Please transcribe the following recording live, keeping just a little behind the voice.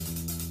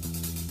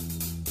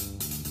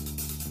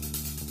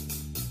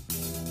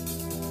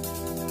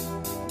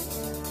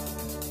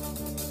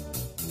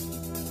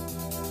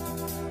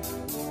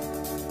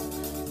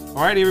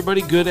All right,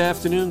 everybody, good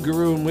afternoon.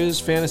 Guru and Wiz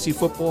Fantasy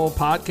Football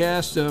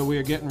Podcast. We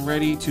are getting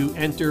ready to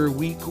enter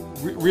week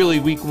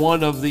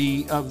one of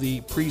the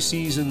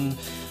preseason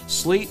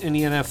slate in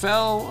the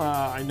NFL.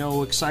 I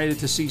know excited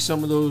to see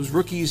some of those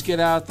rookies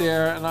get out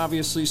there, and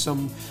obviously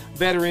some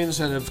veterans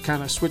that have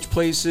kind of switched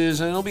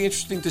places. And it'll be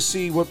interesting to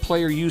see what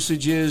player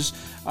usage is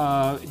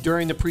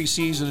during the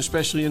preseason,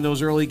 especially in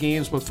those early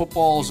games. But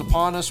football is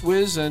upon us,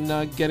 Wiz,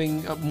 and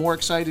getting more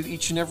excited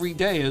each and every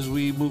day as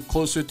we move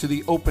closer to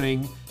the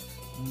opening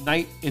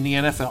night in the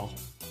NFL.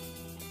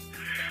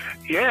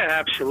 Yeah,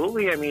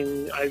 absolutely. I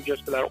mean, I've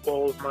just about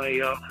all of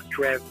my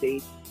draft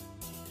dates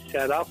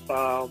set up,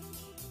 and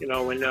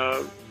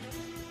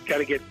got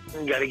to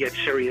get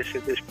serious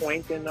at this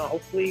point. And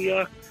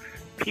hopefully,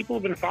 people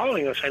have been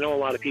following us. I know a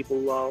lot of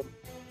people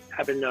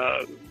have been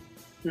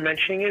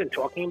mentioning it and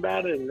talking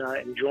about it and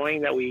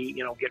enjoying that we,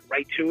 get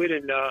right to it.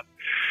 And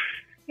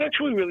that's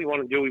what we really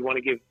want to do. We want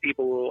to give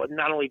people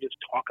not only just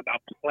talk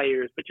about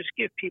players, but just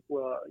give people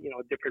a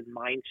different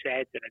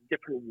mindset and a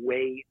different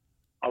way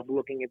of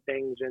looking at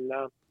things. And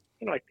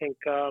I think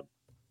at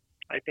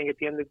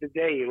the end of the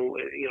day,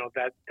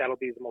 that'll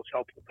be the most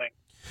helpful thing.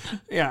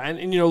 Yeah,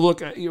 and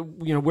look,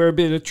 we're a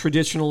bit of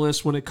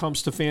traditionalists when it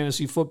comes to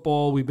fantasy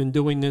football. We've been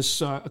doing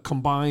this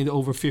combined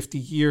over 50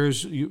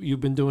 years.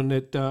 You've been doing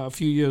it a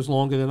few years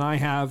longer than I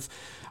have.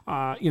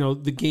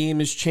 The game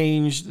has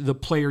changed, the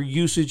player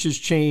usage has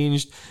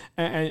changed,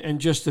 and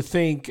just to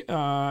think,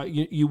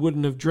 you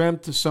wouldn't have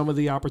dreamt of some of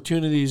the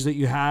opportunities that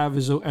you have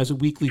as a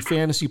weekly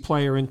fantasy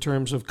player in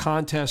terms of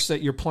contests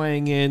that you're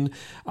playing in,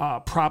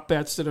 prop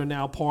bets that are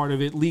now part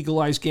of it,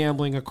 legalized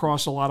gambling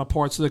across a lot of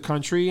parts of the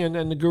country, and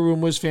the Guru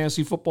and Wiz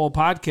Fantasy Football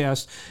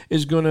Podcast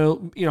is going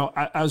to,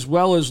 as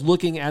well as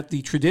looking at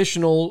the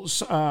traditional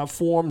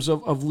forms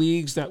of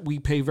leagues that we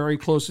pay very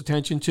close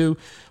attention to,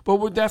 but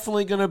we're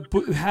definitely going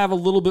to have a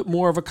little bit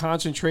more of a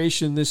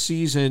concentration this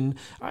season,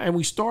 and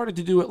we started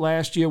to do it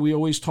last year. We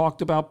always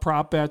talked about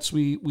prop bets.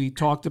 We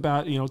talked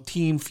about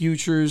team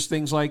futures,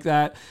 things like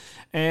that,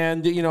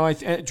 and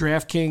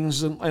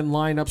DraftKings and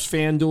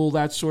lineups, FanDuel,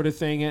 that sort of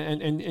thing.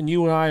 And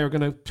you and I are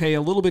going to pay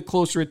a little bit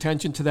closer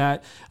attention to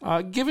that,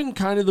 given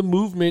kind of the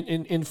movement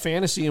in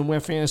fantasy and where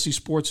fantasy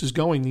sports is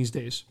going these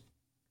days.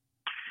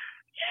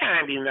 Yeah,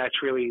 I mean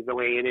that's really the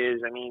way it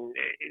is. I mean,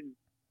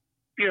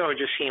 it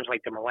just seems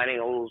like the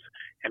millennials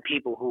and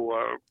people who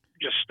are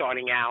just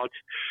starting out,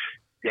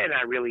 they're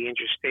not really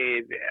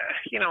interested,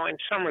 in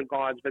some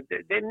regards, but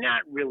they're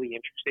not really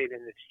interested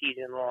in the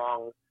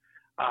season-long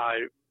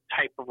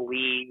type of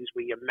leagues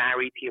where you're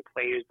married to your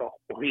players the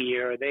whole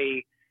year.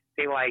 They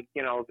like,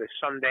 the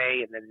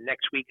Sunday and then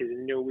next week is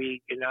a new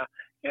week. And,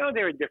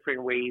 there are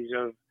different ways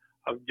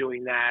of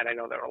doing that. I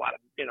know there are a lot of,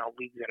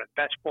 leagues that are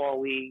best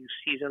ball leagues,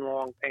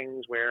 season-long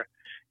things where,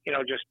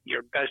 just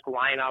your best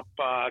lineup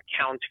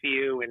counts for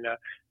you. And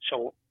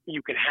so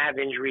you can have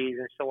injuries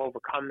and still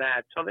overcome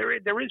that. So there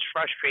is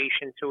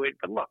frustration to it.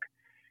 But look,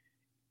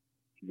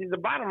 the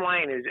bottom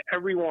line is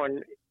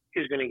everyone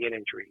is going to get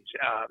injuries.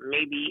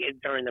 Maybe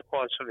during the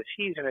course of a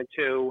season or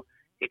two,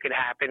 it could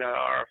happen, or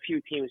a few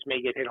teams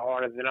may get hit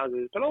harder than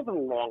others. But over the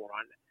long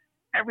run,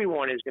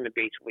 everyone is going to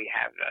basically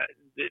have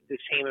the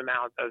same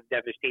amount of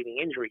devastating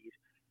injuries.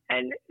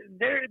 And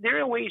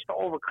there are ways to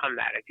overcome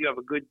that. If you have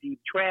a good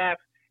deep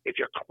draft, if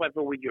you're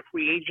clever with your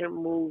free agent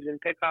moves and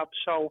pickups.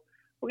 So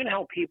we're going to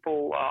help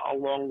people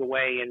along the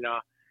way. And,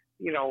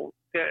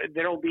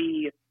 there'll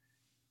be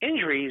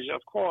injuries,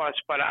 of course,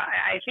 but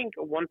I think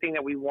one thing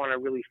that we want to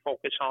really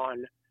focus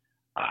on,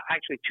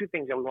 actually two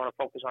things that we want to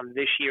focus on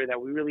this year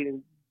that we really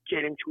didn't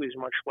get into as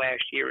much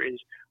last year is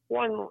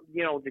one,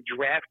 the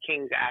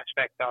DraftKings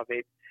aspect of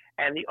it,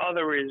 and the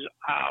other is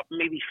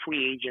maybe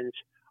free agents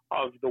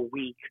of the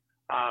week,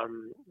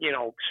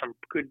 some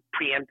good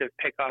preemptive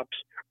pickups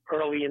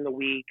early in the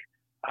week.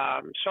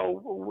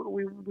 So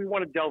we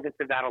want to delve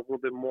into that a little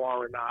bit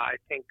more, and I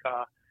think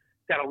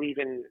that'll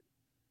even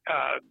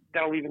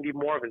be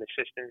more of an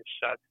assistance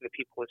to the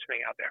people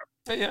listening out there.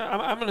 Yeah,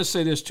 I'm going to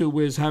say this too,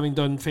 Wiz, having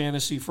done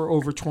fantasy for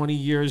over 20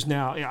 years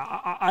now. Yeah,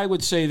 I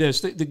would say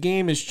this. The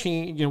game has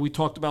changed. We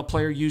talked about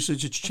player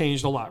usage. It's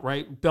changed a lot,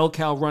 right? Bell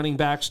cow running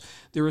backs,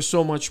 there is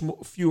so much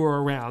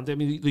fewer around. I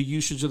mean, the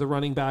usage of the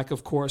running back,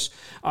 of course.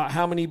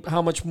 How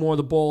much more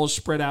the ball is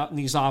spread out in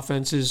these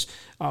offenses.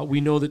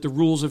 We know that the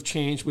rules have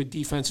changed where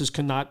defenses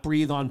cannot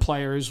breathe on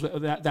players.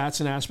 That's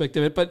an aspect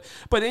of it.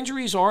 But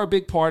injuries are a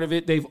big part of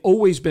it. They've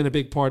always been a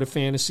big part of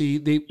fantasy.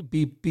 They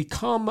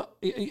become,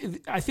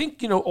 I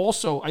think,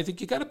 also, I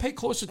think you got to pay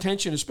close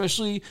attention,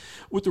 especially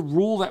with the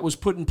rule that was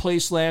put in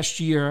place last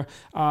year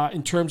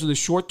in terms of the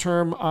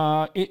short-term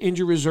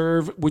injury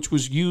reserve, which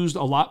was used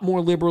a lot more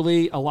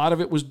liberally. A lot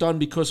of it was done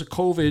because of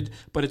COVID,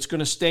 but it's going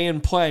to stay in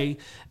play.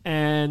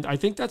 And I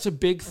think that's a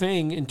big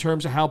thing in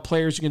terms of how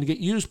players are going to get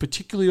used,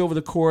 particularly over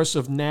the course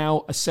of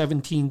now a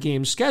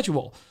 17-game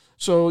schedule.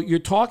 So you're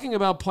talking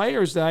about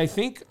players that I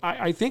think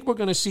we're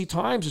going to see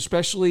times,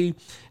 especially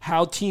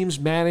how teams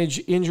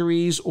manage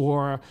injuries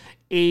or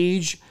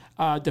age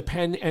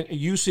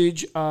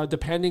usage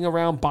depending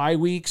around bye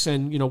weeks,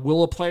 and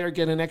will a player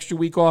get an extra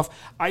week off?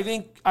 I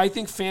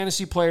think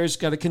fantasy players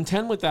got to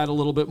contend with that a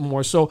little bit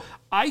more. So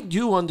I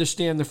do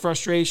understand the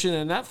frustration,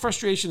 and that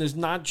frustration is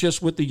not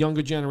just with the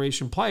younger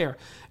generation player.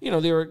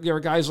 There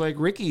are guys like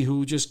Ricky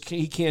who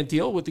he can't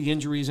deal with the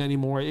injuries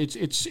anymore.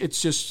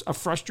 It's just a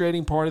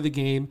frustrating part of the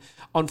game.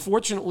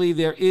 Unfortunately,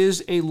 there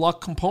is a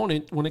luck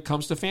component when it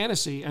comes to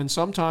fantasy, and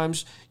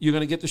sometimes you're going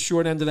to get the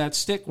short end of that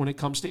stick when it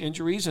comes to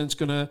injuries, and it's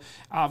going to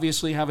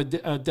obviously have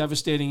a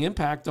devastating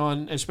impact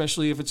on,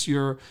 especially if it's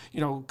your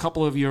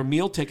couple of your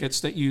meal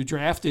tickets that you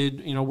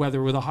drafted,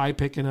 whether with a high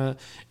pick in a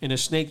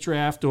snake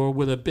draft or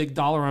with a big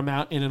dollar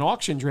amount in an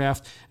auction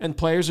draft, and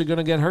players are going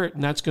to get hurt,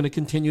 and that's going to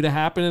continue to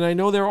happen. And I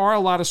know there are a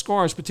lot of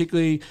scars,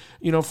 particularly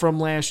from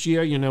last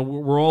year.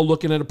 We're all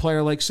looking at a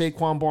player like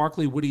Saquon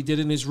Barkley, what he did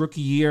in his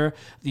rookie year,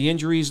 the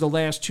injuries the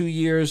last 2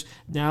 years.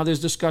 Now there's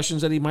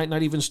discussions that he might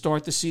not even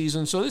start the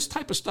season. So this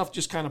type of stuff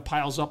just kind of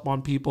piles up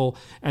on people,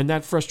 and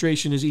that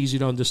frustration is easy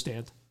to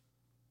understand.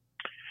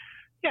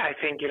 Yeah, I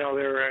think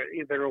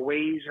there are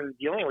ways of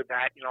dealing with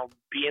that.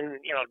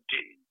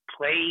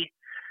 Play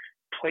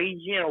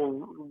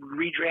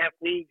redraft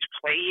leagues,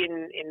 play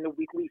in the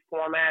weekly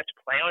formats,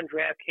 play on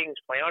DraftKings,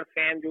 play on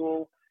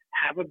FanDuel,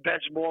 have a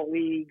best ball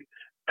league,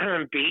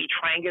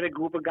 try and get a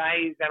group of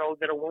guys that are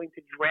willing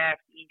to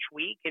draft each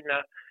week, and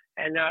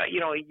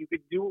you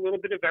could do a little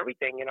bit of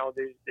everything.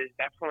 There's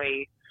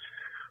definitely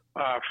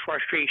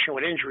frustration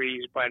with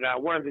injuries, but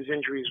one of his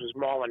injuries was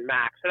Marlon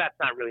Mack, so that's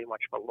not really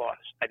much of a loss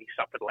that he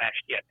suffered last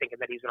year. Thinking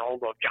that he's an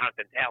older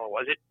Jonathan Taylor,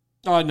 was it?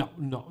 No, not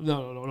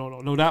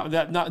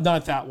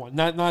that one,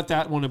 not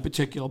that one in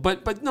particular.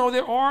 But no,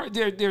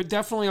 there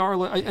definitely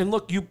are. And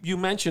look, you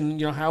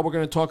mentioned how we're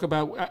going to talk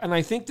about, and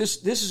I think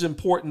this is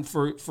important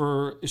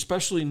for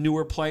especially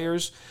newer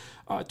players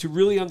to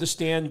really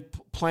understand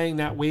playing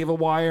that waiver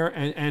wire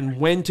and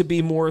when to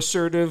be more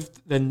assertive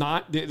than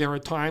not. There are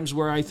times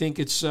where I think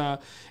it's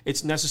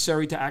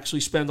necessary to actually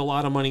spend a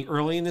lot of money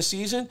early in the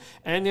season,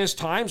 and there's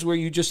times where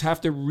you just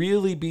have to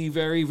really be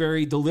very,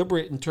 very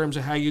deliberate in terms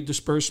of how you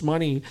disperse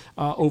money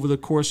over the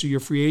course of your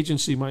free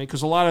agency money,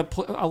 because a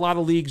lot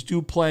of leagues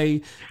do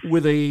play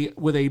with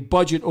a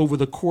budget over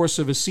the course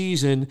of a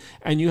season,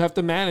 and you have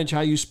to manage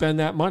how you spend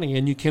that money,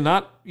 and you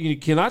cannot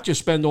just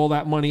spend all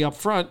that money up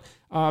front.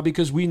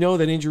 Because we know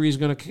that injury is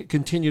going to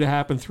continue to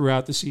happen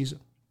throughout the season.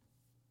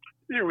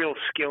 There's a real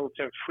skill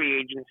to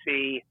free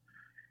agency,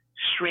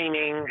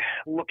 streaming,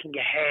 looking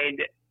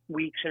ahead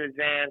weeks in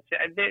advance.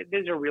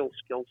 There's a real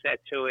skill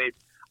set to it.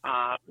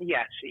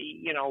 Yes,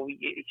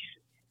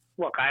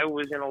 look, I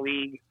was in a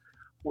league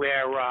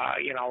where, I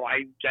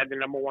had the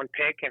number one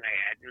pick, and I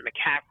had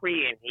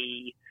McCaffrey, and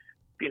he,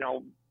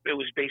 it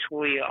was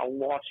basically a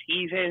lost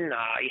season.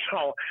 I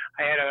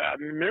had a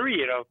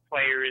myriad of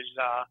players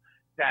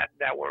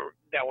that were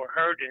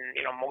hurt, and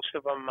most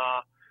of them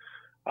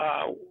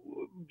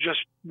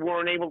just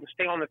weren't able to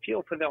stay on the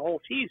field for the whole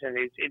season.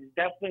 It's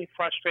definitely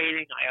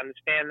frustrating. I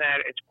understand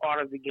that it's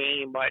part of the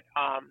game, but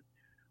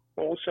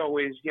also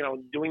is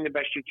doing the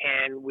best you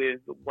can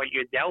with what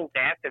you're dealt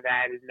after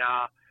that,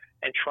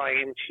 and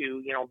trying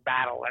to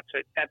battle.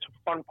 That's a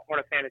fun part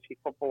of fantasy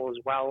football as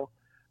well.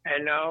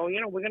 And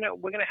we're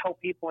gonna help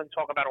people and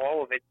talk about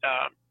all of it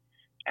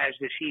as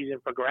the season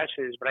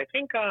progresses. But I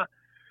think.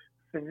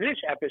 For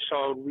this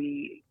episode,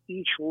 we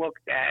each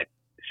looked at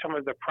some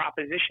of the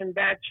proposition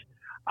bets.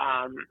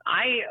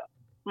 I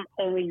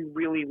only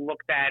really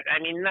looked at,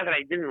 not that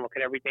I didn't look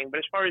at everything, but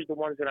as far as the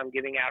ones that I'm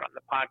giving out on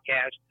the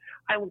podcast,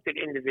 I looked at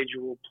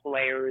individual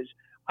players.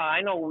 I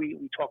know we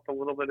talked a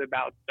little bit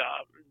about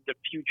the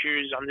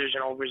futures, unders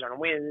and overs on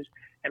wins,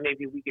 and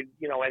maybe we could,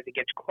 as it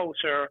gets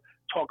closer,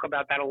 talk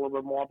about that a little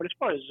bit more. But as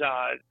far as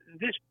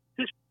this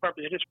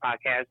purpose of this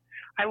podcast,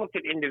 I looked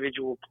at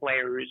individual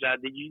players.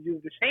 Did you do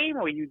the same,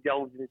 or you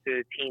delved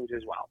into teams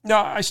as well? No,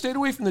 I stayed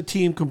away from the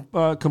team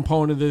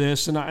component of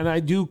this, and I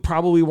do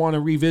probably want to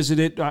revisit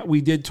it.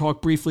 We did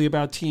talk briefly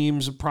about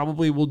teams.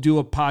 Probably we'll do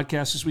a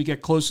podcast as we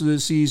get closer to the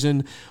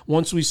season,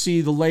 once we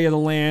see the lay of the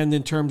land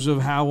in terms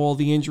of how all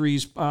the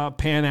injuries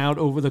pan out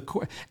over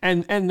the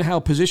and how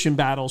position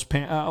battles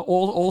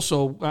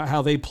also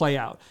how they play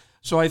out.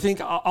 So I think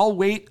I'll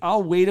wait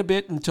a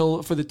bit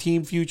until for the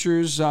team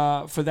futures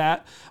for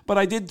that. But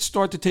I did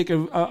start to take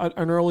an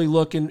early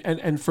look,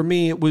 and for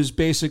me it was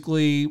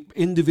basically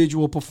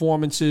individual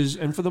performances,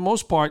 and for the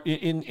most part,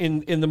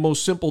 in the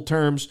most simple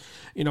terms,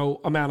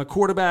 amount of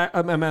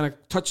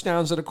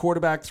touchdowns that a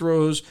quarterback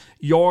throws,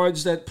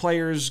 yards that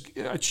players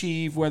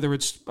achieve, whether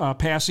it's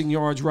passing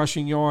yards,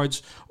 rushing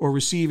yards, or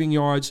receiving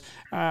yards.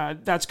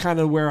 That's kind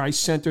of where I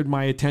centered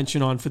my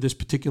attention on for this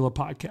particular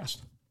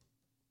podcast.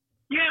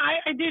 Yeah,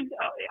 I did.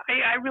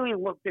 I really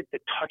looked at the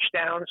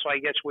touchdowns, so I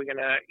guess we're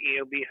gonna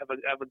have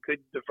a good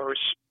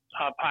diverse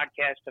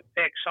podcast to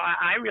fix. So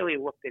I really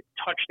looked at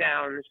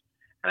touchdowns,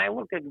 and I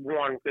looked at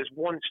one because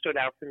one stood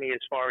out for me as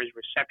far as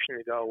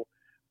receptions go.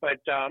 But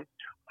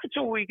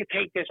So we could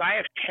take this. I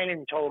have 10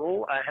 in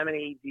total. How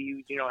many do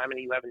you know how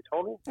many you have in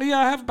total? Yeah,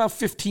 I have about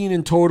 15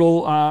 in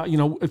total.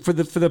 For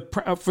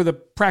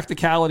the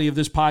practicality of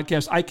this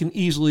podcast, I can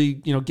easily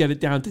get it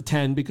down to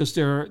 10 because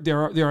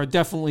there are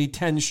definitely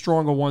 10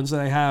 stronger ones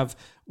that I have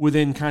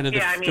within kind of the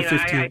 15.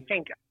 I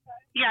think.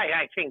 Yeah,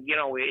 I think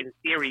in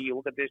theory, you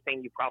look at this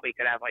thing, you probably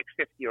could have like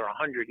 50 or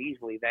 100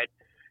 easily that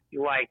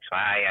you like. So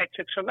I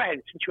took. So go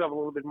ahead. Since you have a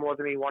little bit more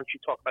than me, why don't you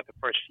talk about the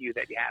first few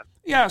that you have?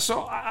 Yeah,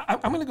 so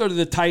I'm going to go to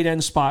the tight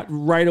end spot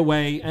right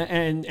away,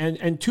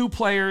 and two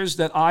players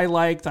that I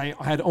liked. I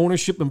had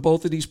ownership in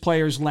both of these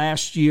players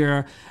last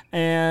year,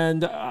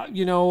 and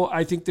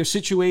I think their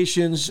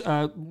situations.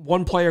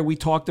 One player we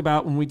talked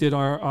about when we did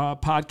our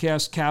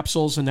podcast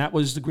capsules, and that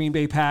was the Green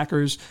Bay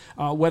Packers.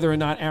 Whether or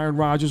not Aaron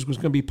Rodgers was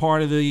going to be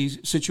part of the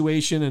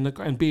situation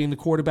and being the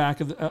quarterback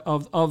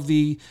of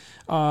the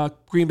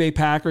Green Bay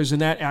Packers,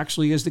 and that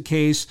actually is the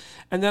case.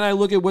 And then I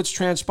look at what's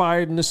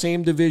transpired in the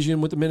same division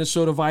with the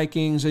Minnesota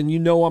Vikings, and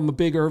I'm a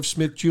big Irv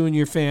Smith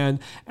Jr. fan,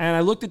 and I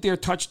looked at their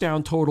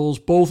touchdown totals,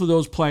 both of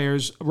those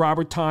players,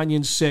 Robert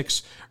Tonyan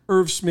 6,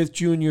 Irv Smith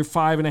Jr.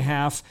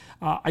 5.5.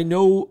 I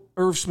know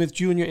Irv Smith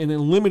Jr. in a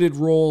limited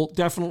role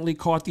definitely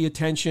caught the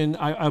attention.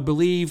 I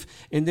believe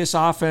in this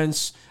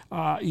offense,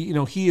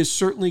 he is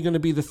certainly going to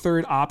be the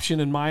third option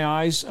in my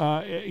eyes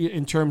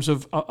in terms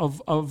of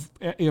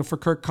for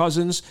Kirk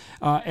Cousins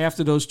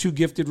after those two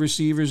gifted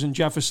receivers in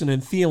Jefferson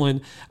and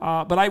Thielen.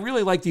 But I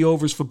really like the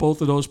overs for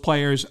both of those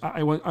players.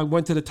 I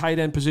went to the tight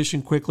end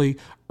position quickly.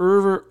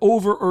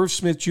 Over Irv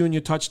Smith Jr.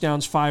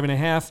 touchdowns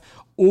 5.5.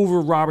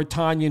 Over Robert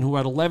Tonyan, who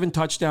had 11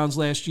 touchdowns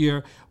last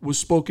year, was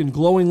spoken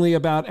glowingly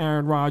about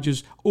Aaron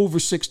Rodgers. Over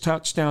 6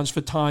 touchdowns for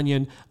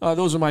Tonyan.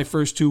 Those are my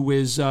first two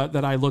whiz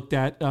that I looked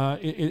at for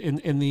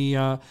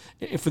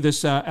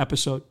this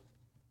episode.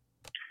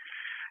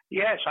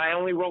 Yes, I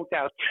only wrote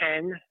out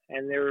 10,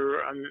 and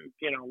there are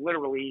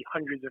literally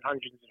hundreds and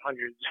hundreds and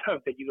hundreds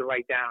that you can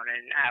write down.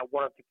 And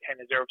one of the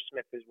 10 is Irv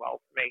Smith as well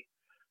for me.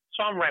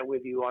 So I'm right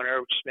with you on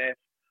Irv Smith.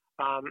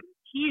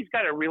 He's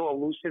got a real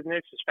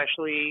elusiveness,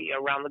 especially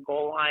around the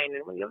goal line.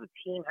 And when the other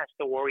team has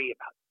to worry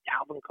about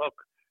Dalvin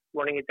Cook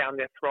running it down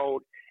their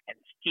throat, and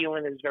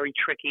Thielen is very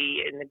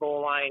tricky in the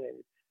goal line,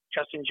 and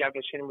Justin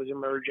Jefferson was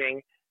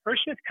emerging, Irv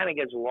Smith kind of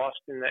gets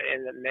lost in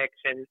the mix.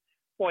 And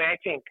boy, I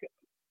think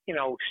 6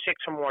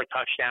 or more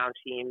touchdowns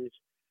seems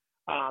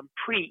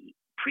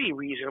pretty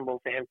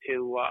reasonable for him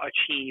to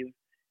achieve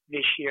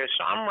this year.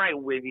 So I'm right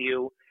with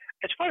you.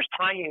 As far as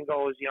Tonyan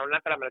goes,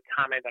 not that I'm going to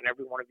comment on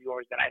every one of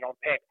yours that I don't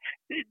pick.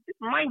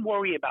 My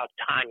worry about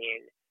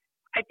Tonyan,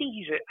 I think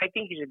he's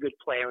a good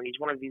player, and he's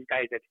one of these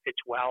guys that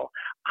fits well.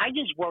 I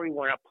just worry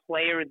when a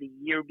player the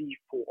year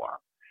before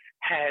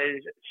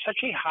has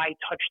such a high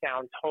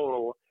touchdown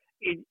total,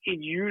 it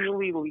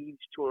usually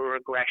leads to a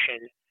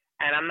regression.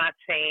 And I'm not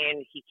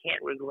saying he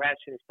can't regress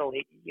and still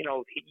hit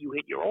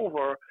your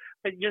over,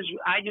 but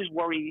I just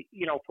worry,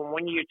 from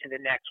one year to the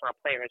next when a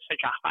player has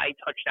such a high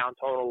touchdown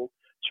total,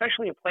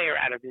 especially a player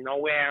out of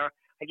nowhere.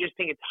 I just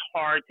think it's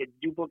hard to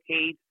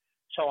duplicate.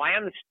 So I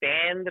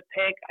understand the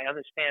pick. I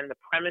understand the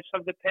premise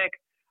of the pick.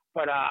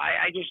 But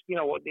I just,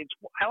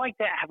 I like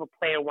to have a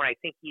player when I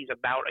think he's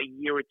about a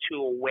year or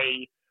two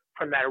away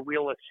from that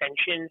real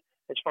ascension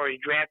as far as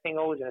drafting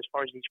goes and as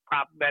far as these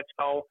prop bets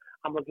go.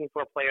 I'm looking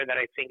for a player that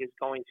I think is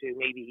going to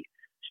maybe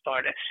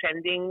start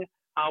ascending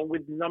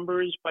with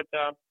numbers. But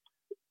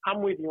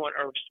I'm with you on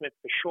Irv Smith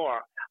for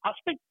sure. I'll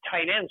stick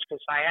tight ends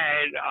because I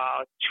had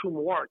 2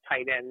 more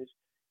tight ends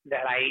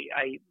that I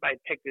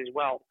picked as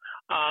well.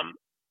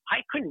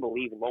 I couldn't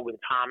believe Logan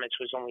Thomas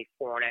was only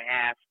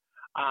 4.5.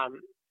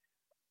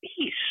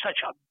 He's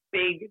such a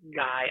big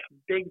guy, a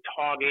big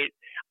target,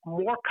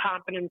 more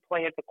competent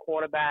play at the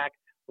quarterback.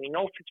 We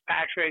know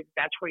Fitzpatrick,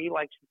 that's where he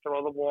likes to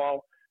throw the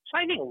ball. So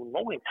I think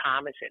Logan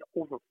Thomas at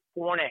over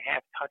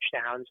 4.5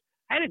 touchdowns.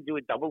 I had to do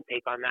a double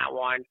take on that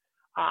one.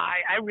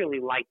 I really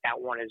like that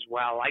one as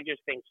well. I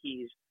just think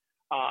he's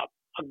a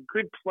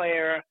good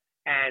player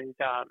and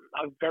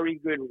a very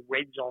good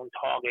red zone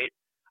target.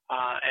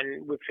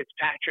 And with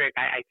Fitzpatrick,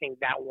 I think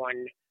that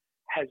one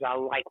has a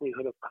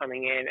likelihood of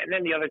coming in. And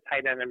then the other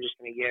tight end I'm just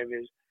going to give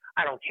is,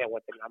 I don't care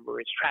what the number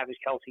is, Travis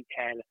Kelce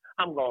 10.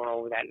 I'm going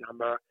over that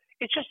number.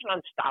 It's just an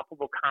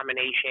unstoppable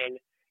combination.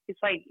 It's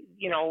like,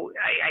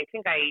 I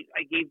think I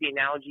gave the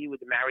analogy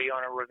with the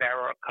Mariano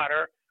Rivera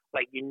cutter.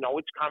 Like,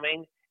 it's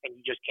coming, and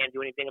you just can't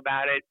do anything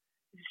about it.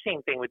 It's the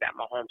same thing with that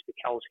Mahomes to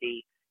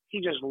Kelce. He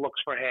just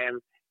looks for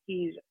him.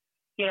 He's,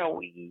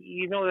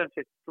 that's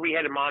a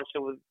 3-headed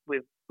monster with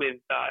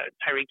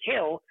Tyreek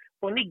Hill.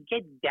 When they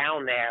get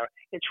down there,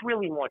 it's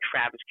really more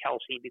Travis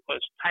Kelce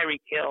because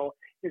Tyreek Hill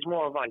is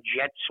more of on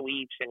jet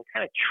sweeps and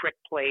kind of trick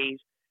plays.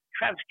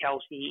 Travis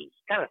Kelce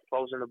kind of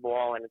throws in the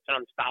ball, and it's an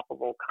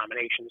unstoppable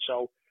combination.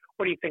 So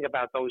what do you think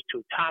about those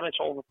two? Thomas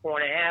over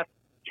 4.5,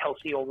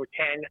 Kelce over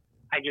 10.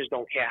 I just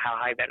don't care how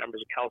high that number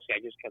is of Kelsey. I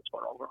just get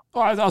one over. Oh,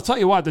 I'll tell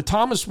you what, the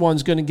Thomas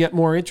one's going to get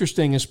more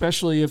interesting,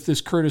 especially if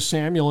this Curtis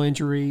Samuel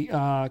injury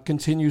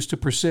continues to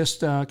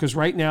persist, because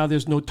right now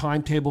there's no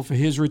timetable for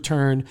his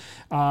return.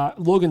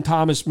 Logan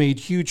Thomas made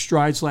huge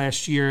strides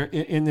last year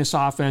in this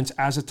offense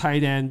as a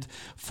tight end,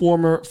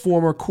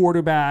 former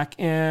quarterback,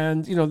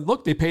 and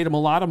look, they paid him a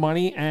lot of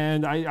money,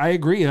 and I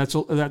agree that's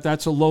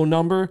a low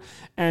number,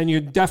 and you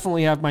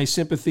definitely have my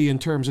sympathy in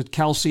terms of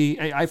Kelsey.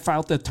 I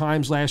felt at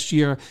times last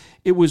year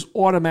it was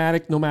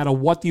automatic no matter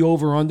what the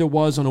over-under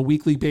was on a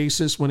weekly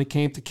basis when it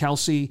came to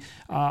Kelsey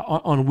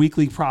on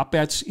weekly prop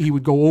bets. He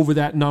would go over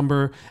that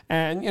number.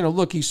 And,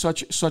 look, he's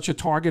such a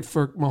target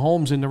for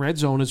Mahomes in the red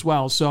zone as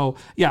well. So,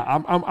 yeah,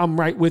 I'm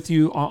right with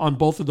you on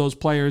both of those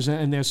players,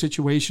 and their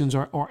situations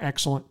are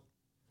excellent.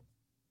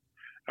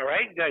 All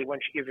right. Why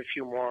don't you give a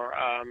few more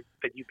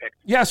that you picked?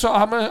 Yeah, so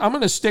I'm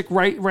gonna stick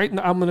right.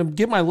 I'm gonna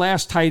give my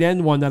last tight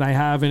end one that I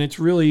have, and it's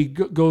really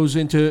goes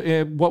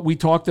into what we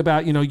talked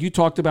about. You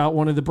talked about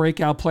one of the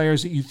breakout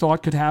players that you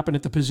thought could happen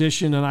at the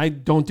position, and I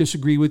don't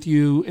disagree with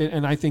you.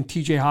 And I think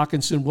T.J.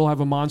 Hockenson will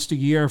have a monster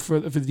year for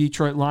the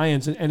Detroit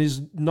Lions, and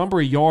his number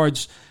of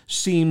yards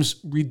seems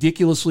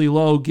ridiculously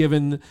low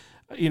given.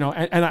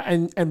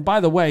 And by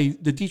the way,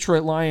 the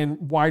Detroit Lion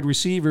wide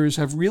receivers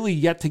have really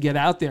yet to get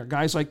out there.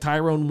 Guys like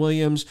Tyrone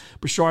Williams,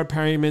 Brashard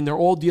Perryman, they're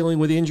all dealing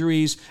with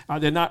injuries.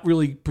 They're not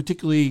really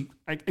particularly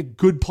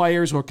good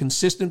players or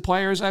consistent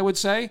players, I would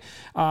say.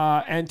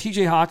 And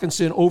T.J.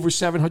 Hockenson, over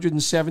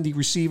 770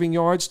 receiving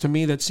yards. To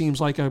me, that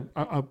seems like a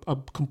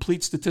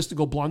complete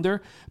statistical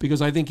blunder,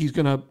 because I think he's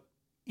going to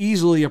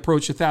easily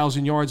approach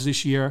 1,000 yards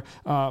this year,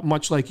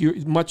 much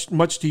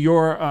to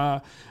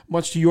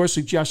your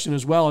suggestion,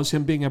 as well as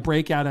him being a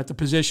breakout at the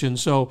position.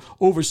 So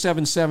over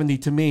 770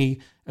 to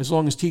me, as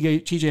long as T.J.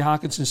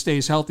 Hockenson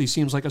stays healthy,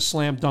 seems like a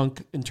slam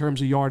dunk in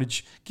terms of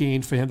yardage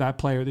gain for him, that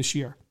player this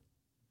year.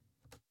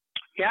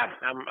 Yeah,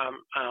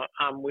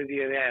 I'm with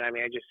you there. I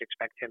mean, I just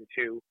expect him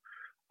to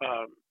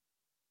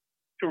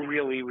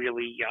really,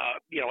 really,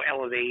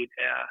 elevate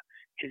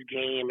his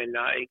game, and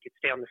he could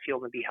stay on the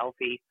field and be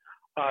healthy.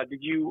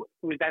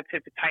 Was that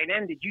it for tight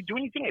end? Did you do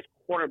anything as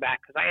quarterback?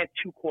 Because I had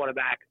two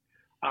quarterback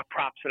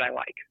props that I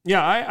like.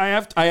 Yeah,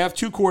 I have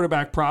two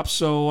quarterback props.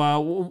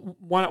 So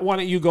why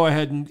don't you go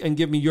ahead and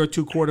give me your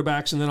two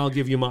quarterbacks, and then I'll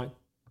give you mine.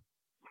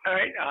 All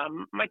right.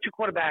 My two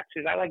quarterbacks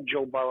is I like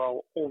Joe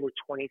Burrow over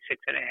 26.5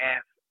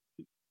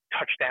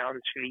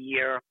 touchdowns for the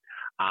year.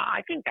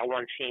 I think that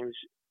one seems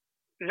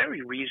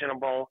very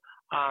reasonable.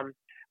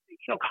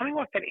 Coming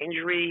off that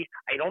injury,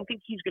 I don't think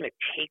he's going to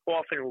take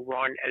off and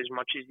run as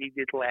much as he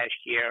did last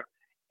year.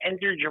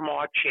 Enter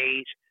Jamar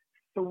Chase,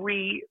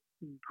 three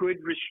good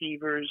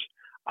receivers.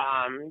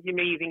 You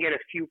may even get a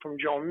few from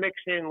Joe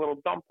Mixon, little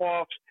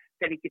dump-offs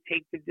that he could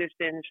take the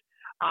distance.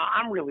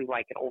 I'm really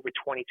liking over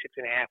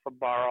 26.5 for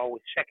Burrow,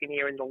 his second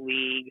year in the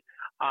league.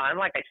 And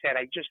like I said,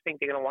 I just think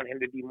they're going to want him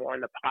to be more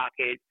in the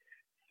pocket.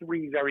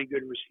 Three very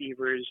good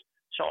receivers.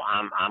 So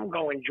I'm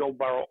going Joe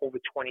Burrow over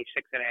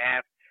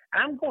 26.5.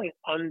 And I'm going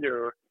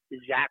under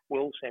Zach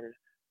Wilson,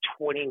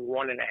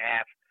 21.5.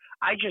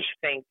 I just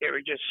think there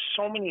are just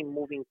so many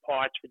moving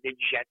parts for the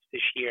Jets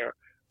this year.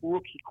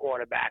 Rookie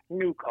quarterback,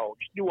 new coach,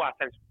 new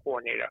offensive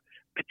coordinator,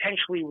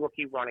 potentially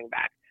rookie running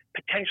back,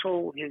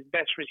 potential his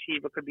best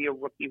receiver could be a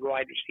rookie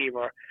wide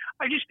receiver.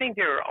 I just think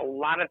there are a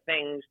lot of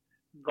things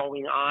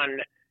going on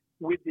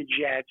with the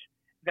Jets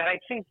that I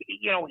think,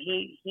 he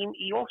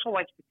also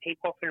likes to take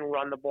off and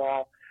run the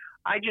ball.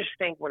 I just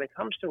think when it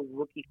comes to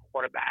rookie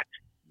quarterbacks,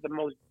 the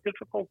most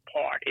difficult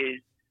part is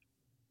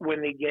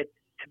when they get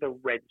to the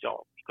red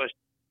zone, because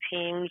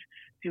teams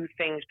do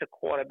things to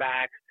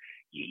quarterbacks.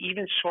 You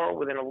even saw it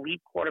with an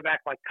elite quarterback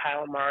like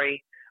Kyler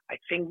Murray. I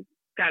think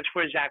that's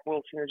where Zach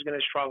Wilson is going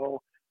to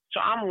struggle. So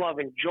I'm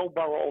loving Joe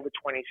Burrow over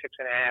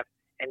 26.5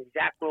 and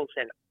Zach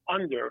Wilson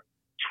under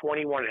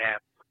 21.5.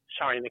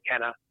 Sorry,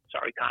 McKenna.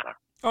 Sorry, Connor.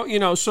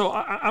 Oh, so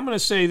I'm going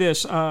to say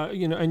this,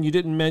 and you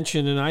didn't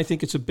mention, and I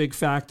think it's a big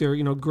factor,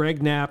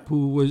 Greg Knapp,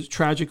 who was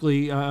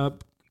tragically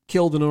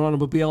killed in an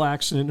automobile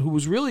accident, who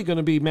was really going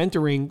to be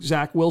mentoring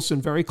Zach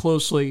Wilson very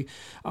closely.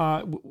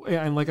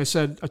 And like I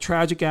said, a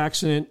tragic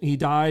accident. He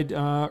died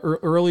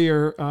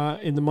earlier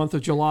in the month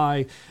of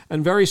July,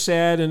 and very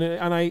sad. And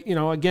I,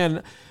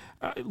 again,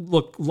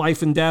 look,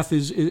 life and death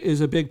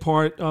is a big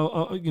part,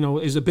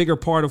 is a bigger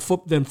part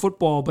of than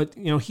football. But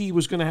he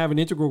was going to have an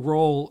integral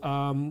role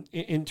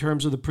in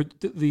terms of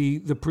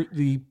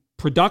the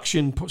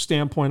production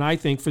standpoint, I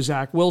think, for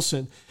Zach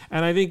Wilson.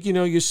 And I think,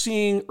 you're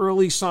seeing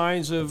early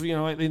signs of,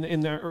 in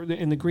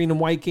the green and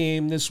white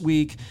game this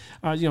week,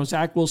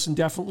 Zach Wilson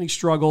definitely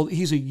struggled.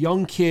 He's a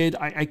young kid.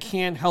 I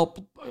can't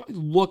help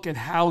look at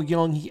how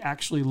young he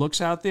actually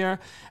looks out there.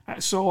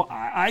 So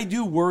I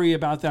do worry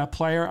about that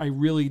player. I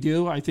really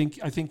do. I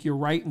think you're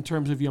right in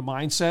terms of your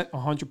mindset,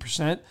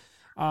 100%.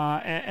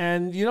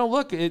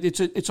 Look,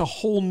 it's a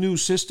whole new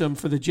system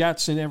for the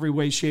Jets in every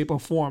way, shape, or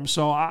form.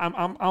 So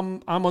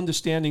I'm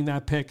understanding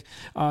that pick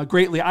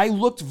greatly. I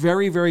looked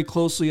very, very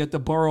closely at the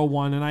Burrow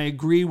one, and I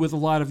agree with a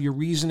lot of your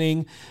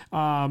reasoning.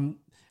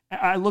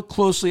 I looked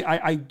closely.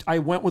 I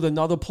went with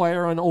another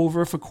player on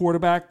over for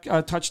quarterback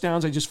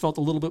touchdowns. I just felt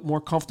a little bit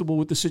more comfortable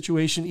with the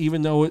situation,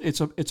 even though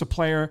it's a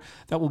player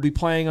that will be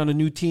playing on a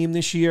new team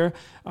this year.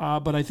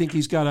 But I think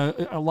he's got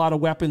a lot of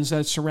weapons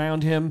that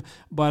surround him.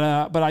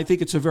 But I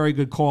think it's a very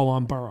good call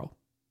on Burrow.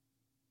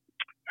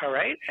 All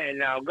right, and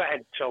go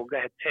ahead. So go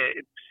ahead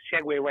to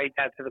segue right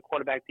down to the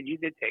quarterback that you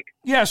did take.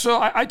 Yeah, so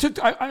I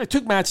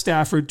took Matt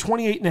Stafford,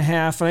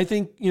 28.5, and I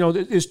think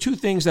there's two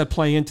things that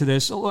play into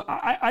this.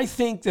 I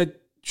think that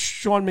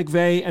Sean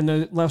McVay and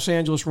the Los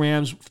Angeles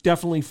Rams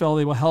definitely felt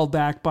they were held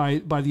back by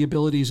the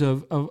abilities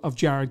of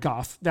Jared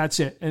Goff.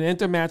 That's it. And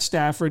enter Matt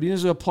Stafford. He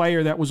is a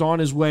player that was on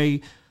his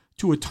way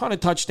to a ton of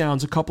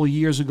touchdowns a couple of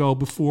years ago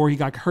before he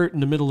got hurt in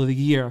the middle of the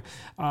year.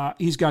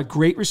 He's got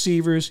great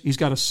receivers. He's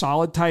got a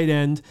solid tight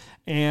end.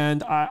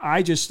 And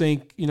I just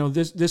think,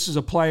 this is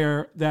a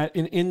player that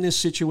in this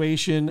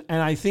situation,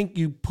 and I think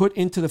you put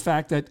into the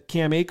fact that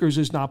Cam Akers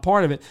is not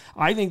part of it,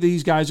 I think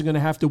these guys are going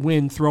to have to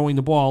win throwing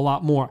the ball a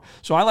lot more.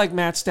 So I like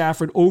Matt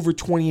Stafford over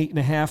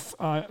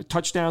 28.5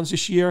 touchdowns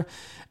this year.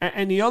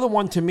 And the other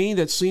one to me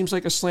that seems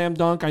like a slam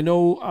dunk, I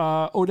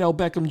know Odell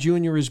Beckham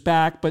Jr. is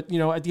back, but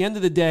at the end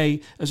of the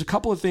day, there's a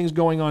couple of things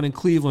going on in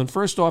Cleveland.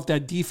 First off,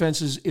 that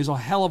defense is a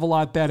hell of a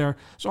lot better.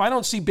 So I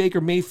don't see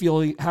Baker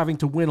Mayfield having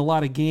to win a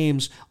lot of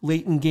games,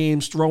 late in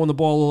games, throwing the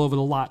ball all over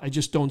the lot. I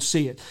just don't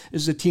see it.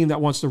 This is a team that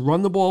wants to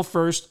run the ball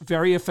first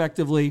very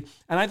effectively.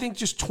 And I think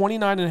just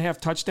 29.5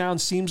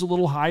 touchdowns seems a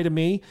little high to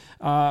me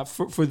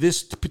for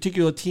this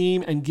particular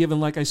team. And given,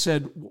 like I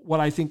said, what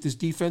I think this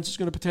defense is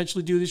going to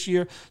potentially do this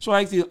year. So I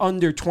like the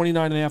under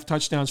 29.5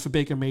 touchdowns for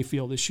Baker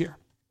Mayfield this year.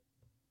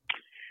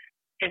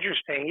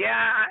 Interesting. Yeah,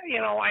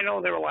 I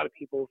know there are a lot of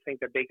people who think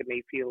that Baker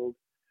Mayfield,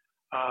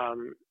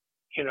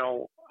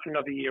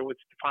 another year with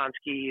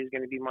Stefanski is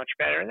going to be much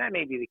better, and that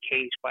may be the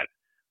case, but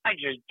I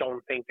just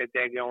don't think that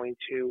they're going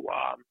to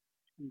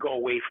go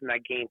away from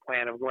that game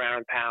plan of ground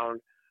and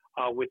pound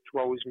with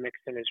throws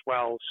mixed in as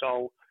well.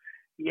 So,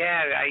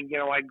 yeah,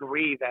 I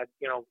agree that,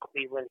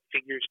 Cleveland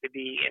figures to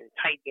be in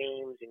tight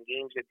games and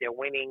games that they're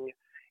winning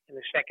in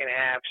the second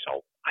half,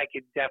 so I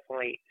could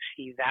definitely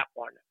see that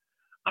one.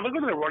 I'm going to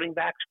go to the running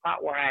back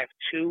spot where I have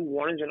two.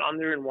 One is an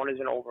under and one is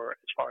an over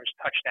as far as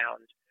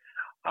touchdowns.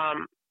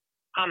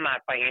 I'm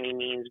not by any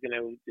means going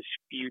to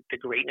dispute the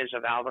greatness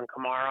of Alvin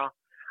Kamara.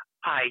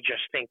 I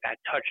just think that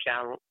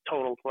touchdown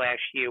total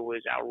last year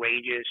was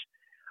outrageous.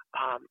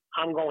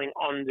 I'm going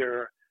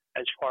under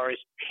as far as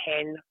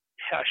 10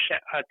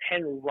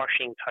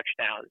 rushing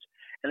touchdowns.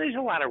 And there's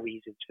a lot of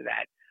reasons for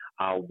that.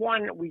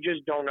 One, we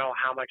just don't know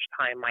how much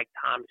time Mike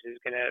Thomas is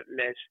going to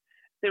miss.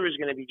 There is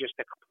going to be just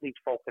a complete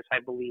focus, I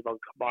believe, on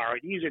Kamara.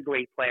 He's a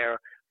great player.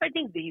 I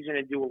think that he's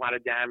going to do a lot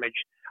of damage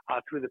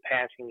through the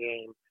passing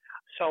game.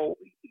 So,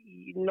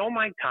 no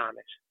Mike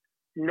Thomas,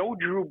 no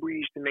Drew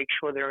Brees to make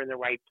sure they're in the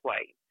right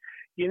play.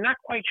 You're not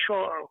quite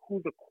sure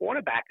who the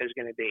quarterback is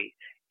going to be.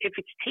 If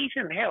it's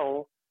Taysom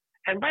Hill,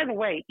 and by the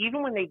way,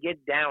 even when they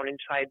get down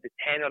inside the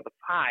 10 or the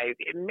 5,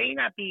 it may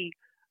not be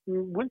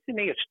Winston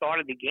may have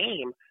started the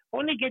game, but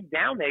when they get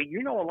down there,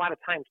 a lot of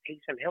times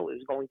Taysom Hill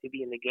is going to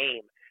be in the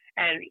game.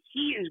 And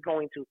he is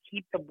going to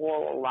keep the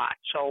ball a lot.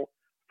 So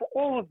for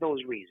all of those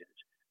reasons,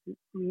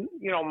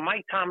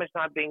 Mike Thomas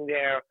not being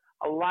there,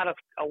 a lot of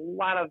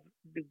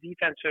the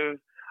defensive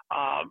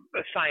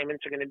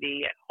assignments are going to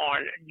be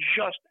on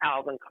just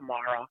Alvin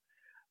Kamara.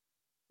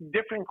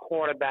 Different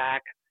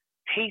quarterback,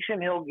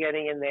 Taysom Hill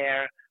getting in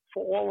there.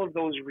 For all of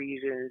those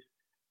reasons,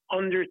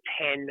 under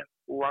 10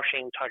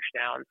 rushing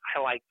touchdowns,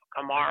 I like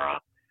Kamara.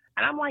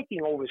 And I'm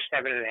liking over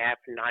 7.5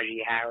 for Najee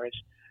Harris.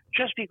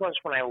 Just because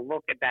when I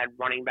look at that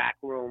running back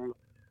room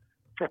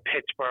for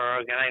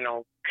Pittsburgh, and I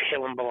know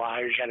Kalen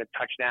Ballage had a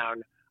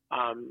touchdown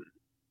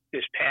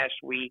this past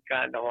week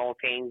in the Hall of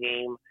Fame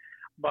game,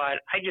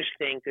 but I just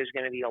think there's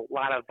going to be a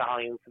lot of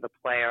volume for the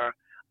player.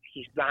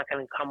 He's not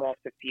going to come off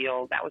the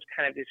field. That was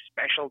kind of his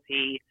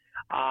specialty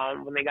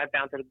when they got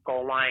down to the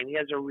goal line. He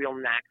has a real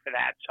knack for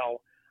that.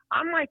 So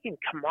I'm liking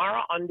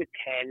Kamara under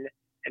 10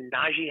 and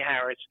Najee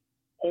Harris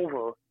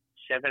over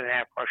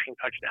 7.5 rushing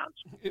touchdowns.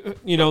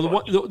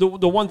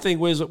 The one thing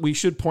was that we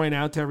should point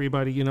out to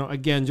everybody,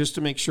 again, just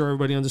to make sure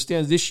everybody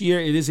understands, this year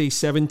it is a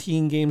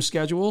 17-game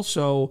schedule.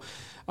 So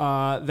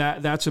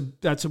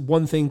that's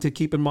one thing to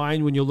keep in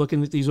mind when you're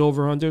looking at these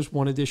over-unders,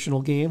 one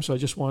additional game. So I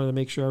just wanted to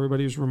make sure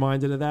everybody was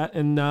reminded of that.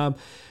 And,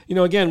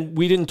 again,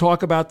 we didn't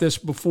talk about this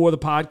before the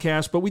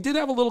podcast, but we did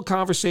have a little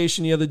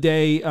conversation the other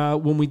day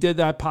when we did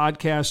that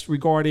podcast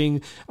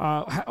regarding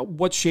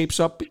what shapes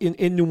up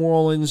in New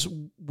Orleans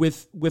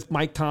with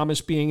Mike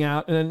Thomas being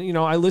out. And,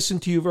 I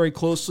listened to you very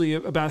closely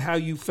about how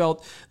you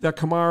felt that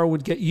Kamara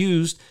would get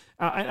used.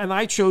 And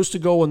I chose to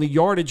go on the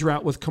yardage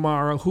route with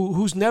Kamara,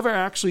 who's never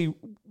actually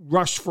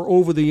rush for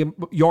over the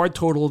yard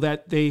total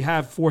that they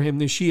have for him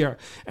this year.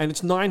 And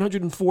it's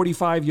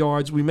 945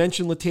 yards. We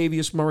mentioned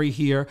Latavius Murray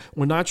here.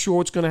 We're not sure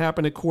what's going to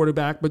happen at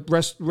quarterback, but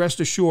rest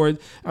assured,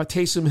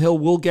 Taysom Hill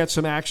will get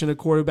some action at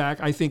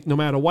quarterback, I think, no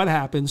matter what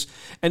happens.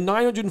 And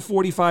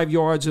 945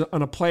 yards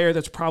on a player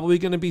that's probably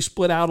going to be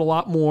split out a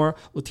lot more.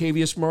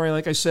 Latavius Murray,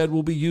 like I said,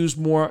 will be used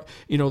more.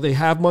 They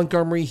have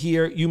Montgomery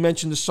here. You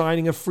mentioned the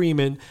signing of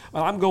Freeman.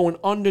 I'm going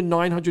under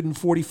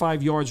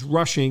 945 yards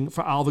rushing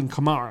for Alvin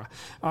Kamara.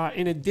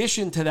 In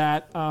addition to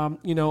that,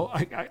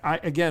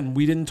 again,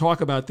 we didn't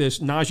talk about this.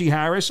 Najee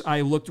Harris,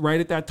 I looked right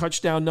at that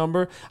touchdown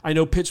number. I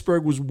know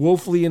Pittsburgh was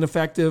woefully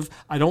ineffective.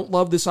 I don't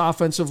love this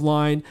offensive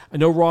line. I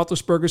know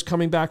Roethlisberger's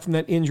coming back from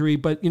that injury,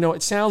 but,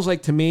 it sounds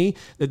like to me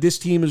that this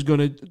team is going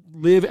to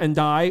live and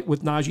die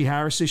with Najee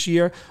Harris this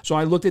year. So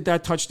I looked at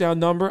that touchdown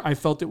number. I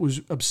felt it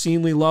was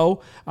obscenely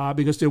low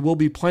because there will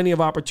be plenty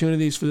of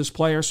opportunities for this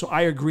player. So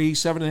I agree,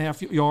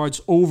 7.5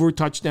 yards over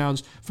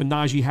touchdowns for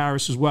Najee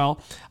Harris as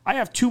well. I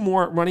have two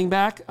more running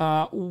back,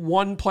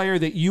 one player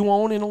that you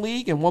own in a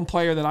league and one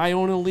player that I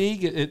own in a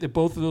league.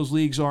 Both of those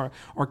leagues are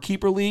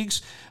keeper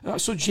leagues.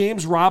 So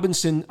James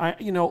Robinson,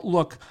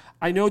 look,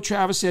 I know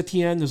Travis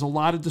Etienne, there's a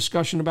lot of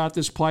discussion about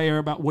this player,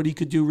 about what he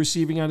could do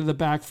receiving out of the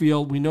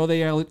backfield. We know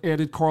they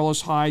added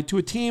Carlos Hyde to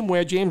a team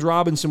where James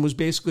Robinson was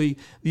basically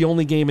the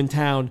only game in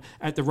town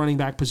at the running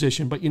back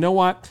position. But you know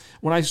what?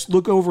 When I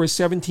look over a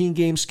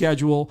 17-game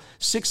schedule,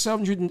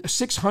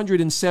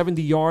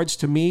 670 yards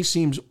to me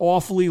seems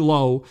awfully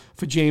low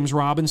for James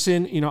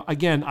Robinson.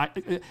 Again,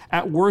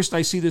 at worst,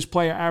 I see this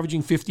player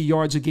averaging 50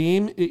 yards a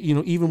game,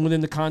 even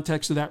within the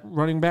context of that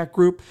running back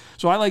group.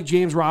 So I like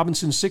James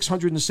Robinson,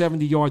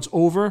 670 yards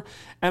over,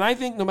 and I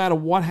think no matter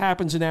what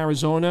happens in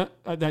Arizona,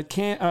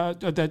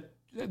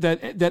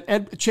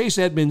 Chase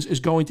Edmonds is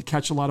going to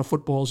catch a lot of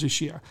footballs this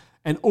year.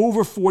 And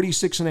over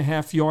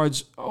 46.5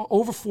 yards,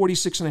 over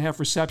 46.5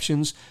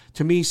 receptions,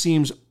 to me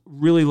seems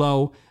really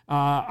low.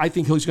 I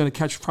think he's going to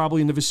catch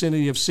probably in the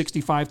vicinity of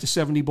 65 to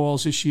 70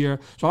 balls this year.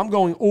 So I'm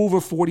going over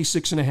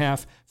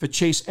 46.5 for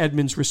Chase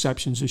Edmonds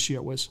receptions this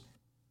year, Wiz.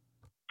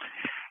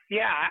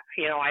 Yeah,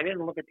 I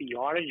didn't look at the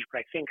yardage, but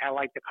I think I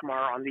like the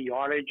Kamara under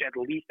yardage at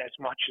least as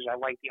much as I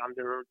like the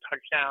under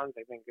touchdowns.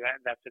 I think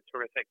that's a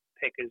terrific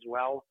pick as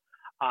well.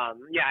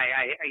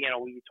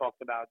 We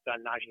talked about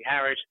Najee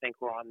Harris. I think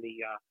we're on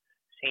the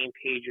same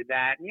page with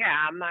that. Yeah,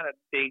 I'm not a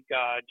big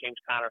James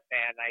Conner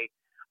fan.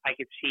 I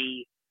could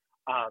see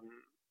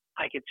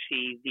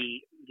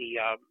the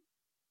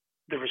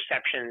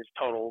receptions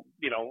total,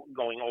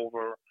 going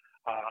over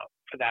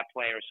for that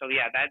player. So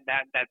yeah, that's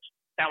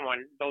that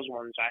one. Those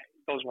ones I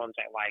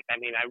like. I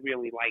mean, I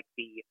really like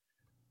the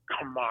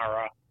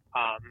Kamara.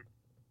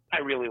 I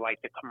really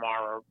like the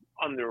Kamara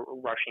under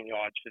rushing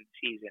yards for the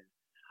season.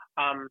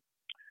 I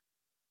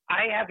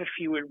have a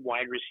few at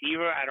wide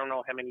receiver. I don't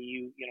know how many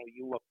you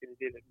looked and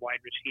did at wide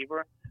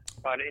receiver,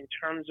 but in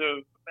terms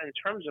of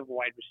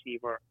wide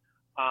receiver,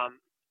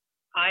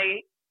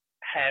 I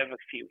have a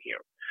few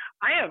here.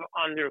 I have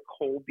under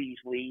Cole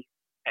Beasley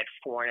at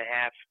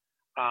 4.5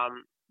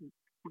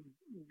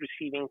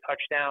 receiving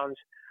touchdowns.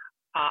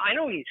 I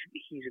know he's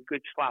a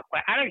good slot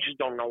player. I just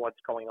don't know what's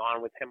going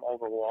on with him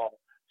overall.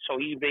 So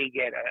he may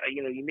get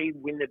you may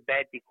win the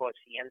bet because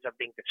he ends up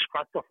being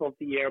disgruntled of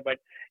the year. But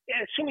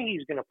assuming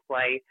he's going to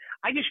play,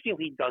 I just feel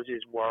he does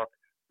his work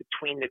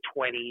between the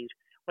 20s.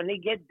 When they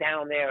get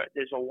down there,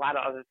 there's a lot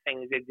of other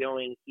things they're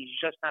doing. He's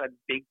just not a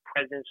big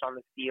presence on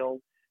the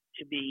field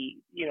to be,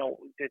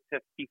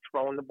 to be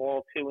throwing the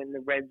ball to in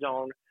the red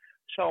zone.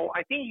 So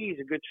I think he's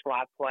a good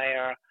slot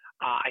player.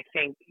 I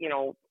think,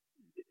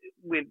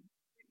 with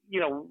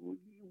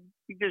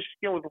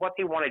what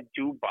they want to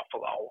do,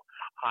 Buffalo,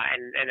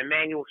 and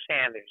Emmanuel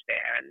Sanders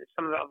there, and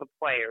some of the other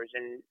players,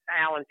 and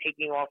Allen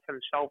taking off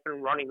himself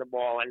and running the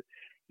ball, and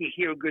you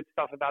hear good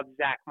stuff about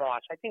Zach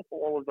Moss. I think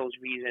for all of those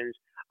reasons,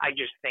 I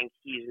just think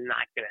he's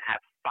not going to have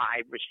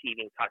 5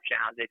 receiving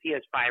touchdowns. If he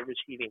has 5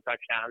 receiving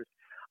touchdowns,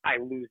 I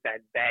lose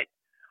that bet.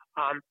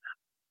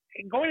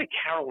 Going to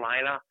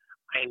Carolina,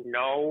 I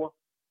know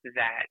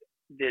that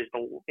there's a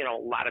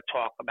lot of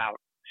talk about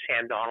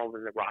Sam Darnold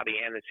and the Robbie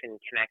Anderson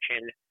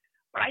connection.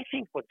 But I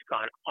think what's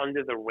gone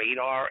under the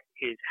radar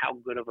is how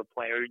good of a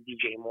player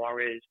DJ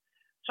Moore is.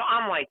 So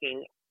I'm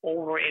liking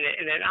over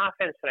in an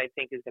offense that I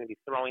think is going to be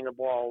throwing the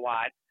ball a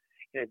lot,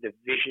 in a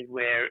division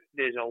where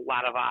there's a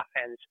lot of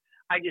offense.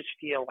 I just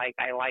feel like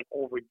I like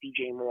over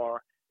DJ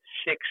Moore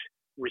 6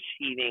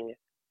 receiving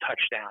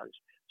touchdowns.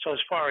 So as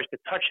far as the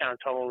touchdown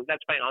total,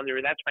 that's my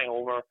under, that's my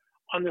over.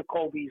 Under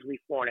Cole Beasley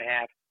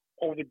 4.5,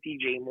 over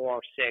DJ Moore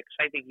 6.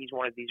 I think he's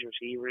one of these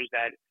receivers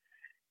that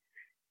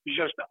he's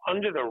just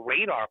under the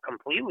radar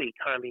completely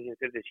coming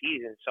into the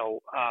season.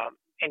 So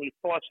any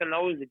thoughts on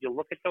those? Did you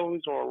look at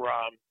those, or do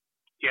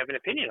you have an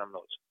opinion on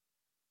those?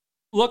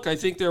 Look, I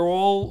think they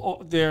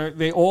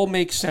all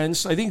make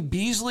sense. I think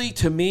Beasley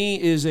to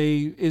me is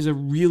a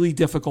really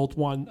difficult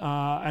one,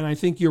 and I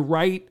think you're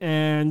right.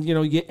 And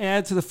you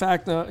add to the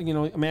fact that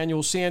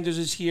Emmanuel Sanders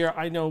is here.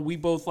 I know we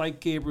both like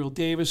Gabriel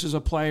Davis as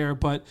a player,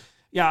 but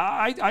Yeah,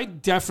 I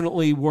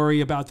definitely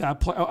worry about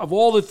that. Of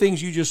all the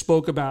things you just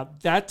spoke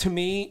about, that to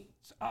me,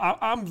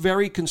 I'm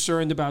very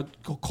concerned about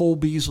Cole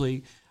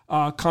Beasley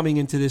coming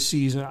into this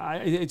season.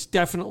 It's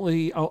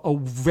definitely a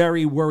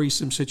very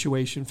worrisome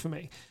situation for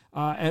me.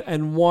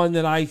 And one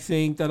that I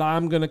think that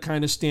I'm going to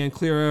kind of stand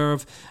clear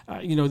of.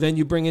 Then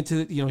you bring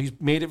into, he's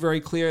made it very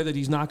clear that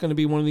he's not going to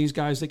be one of these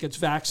guys that gets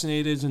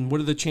vaccinated, and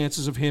what are the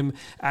chances of him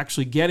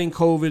actually getting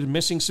COVID,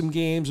 missing some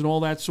games, and all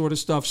that sort of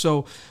stuff.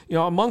 So,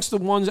 amongst the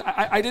ones,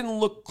 I didn't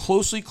look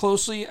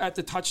closely at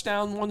the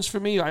touchdown ones for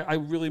me. I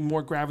really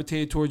more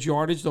gravitated towards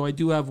yardage, though I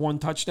do have one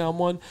touchdown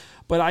one.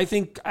 But I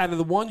think out of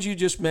the ones you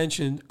just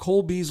mentioned,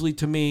 Cole Beasley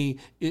to me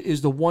is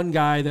the one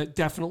guy that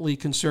definitely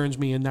concerns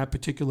me in that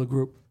particular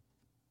group.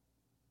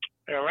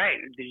 All right.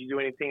 Did you do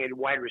anything at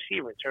wide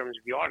receiver in terms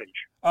of yardage?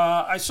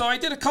 I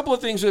did a couple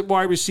of things at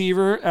wide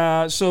receiver.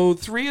 So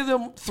three of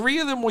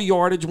them were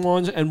yardage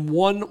ones, and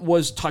one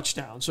was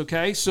touchdowns.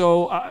 Okay,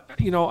 so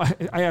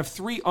I have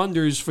three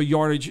unders for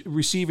yardage,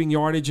 receiving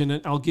yardage,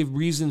 and I'll give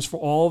reasons for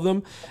all of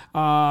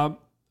them.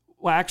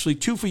 Well, actually,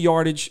 two for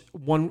yardage,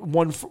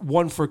 one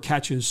for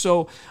catches.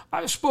 So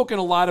I've spoken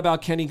a lot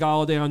about Kenny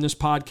Golladay on this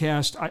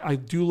podcast. I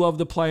do love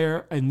the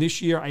player, and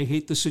this year I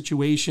hate the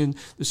situation.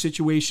 The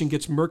situation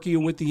gets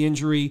murkier with the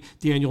injury.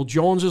 Daniel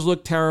Jones has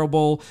looked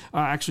terrible.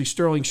 Actually,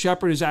 Sterling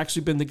Shepard has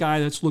actually been the guy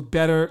that's looked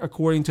better,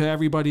 according to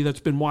everybody that's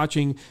been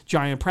watching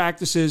Giant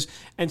practices.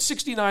 And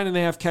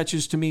 69.5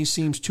 catches to me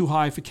seems too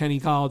high for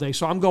Kenny Golladay,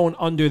 so I'm going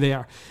under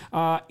there.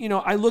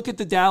 I look at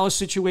the Dallas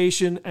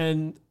situation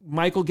and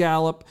Michael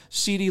Gallup,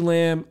 CeeDee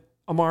Lamb,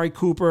 Amari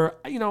Cooper.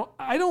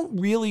 I don't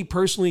really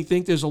personally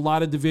think there's a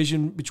lot of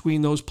division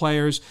between those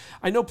players.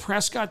 I know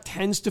Prescott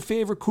tends to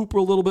favor Cooper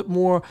a little bit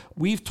more.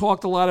 We've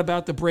talked a lot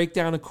about the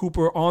breakdown of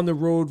Cooper on the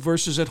road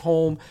versus at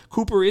home.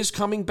 Cooper is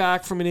coming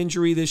back from an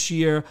injury this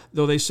year,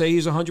 though they say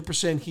he's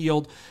 100%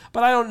 healed.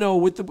 But I don't know,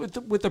 with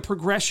the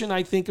progression,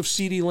 I think, of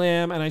CeeDee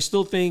Lamb, and I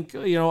still think,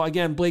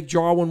 again, Blake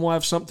Jarwin will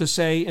have something to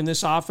say in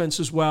this offense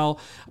as well.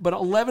 But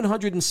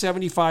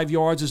 1,175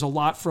 yards is a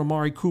lot for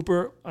Amari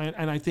Cooper,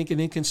 and I think an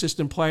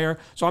inconsistent player.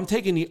 So I'm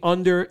taking the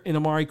under in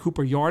Amari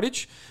Cooper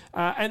yardage.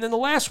 And then the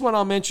last one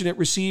I'll mention at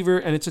receiver,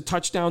 and it's a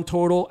touchdown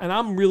total. And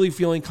I'm really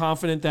feeling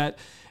confident that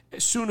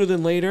sooner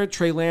than later,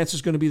 Trey Lance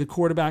is going to be the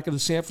quarterback of the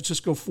San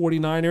Francisco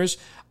 49ers.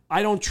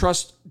 I don't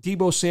trust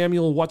Deebo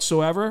Samuel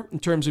whatsoever in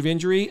terms of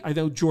injury. I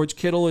know George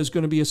Kittle is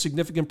going to be a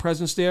significant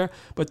presence there.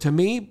 But to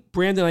me,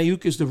 Brandon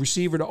Ayuk is the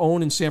receiver to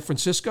own in San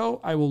Francisco.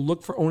 I will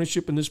look for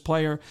ownership in this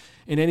player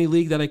in any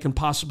league that I can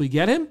possibly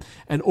get him.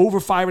 And over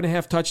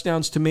 5.5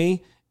 touchdowns to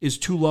me is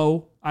too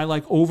low. I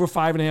like over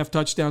 5.5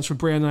 touchdowns for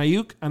Brandon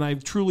Ayuk, and I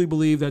truly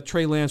believe that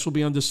Trey Lance will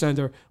be under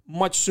center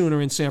much sooner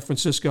in San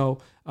Francisco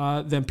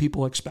than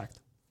people expect.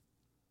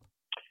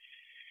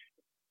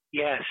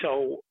 Yeah,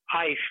 so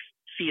I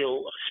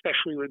feel,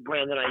 especially with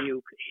Brandon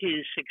Ayuk,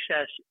 his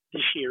success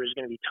this year is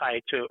going to be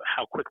tied to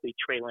how quickly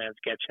Trey Lance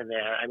gets in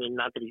there. I mean,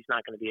 not that he's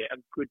not going to be a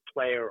good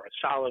player or a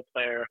solid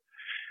player,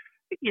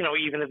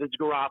 even if it's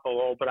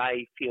Garoppolo, but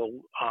I feel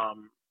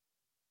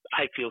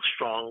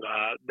strong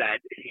that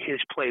his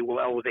play will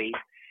elevate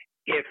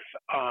if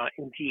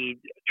indeed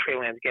Trey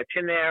Lance gets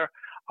in there.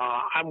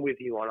 I'm with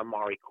you on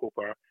Amari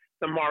Cooper.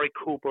 Amari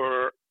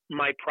Cooper,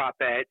 my prop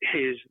bet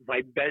is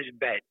my best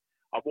bet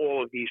of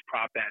all of these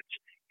prop bets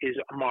is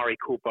Amari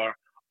Cooper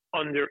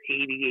under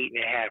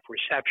 88.5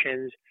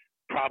 receptions.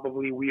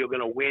 Probably we are going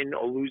to win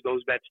or lose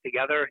those bets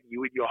together. You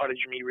with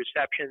yardage, me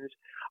receptions.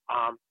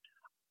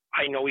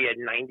 I know he had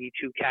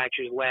 92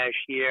 catches last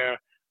year.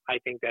 I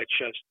think that's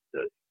just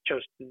the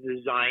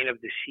design of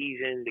the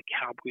season. The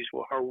Cowboys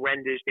were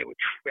horrendous. They were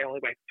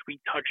trailing by 3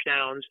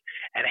 touchdowns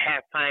at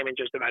halftime in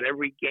just about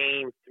every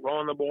game,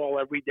 throwing the ball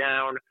every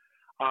down.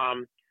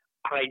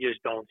 I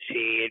just don't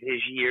see it.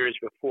 His years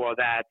before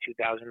that,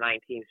 2019,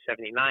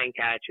 79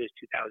 catches,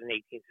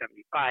 2018,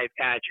 75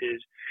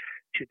 catches,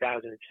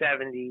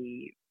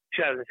 2017,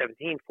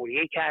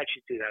 48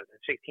 catches,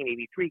 2016,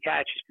 83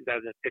 catches,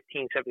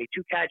 2015,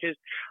 72 catches.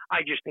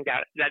 I just think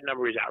that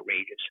number is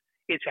outrageous.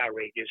 It's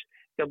outrageous.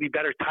 There'll be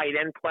better tight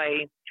end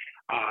play.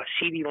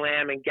 CeeDee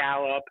Lamb and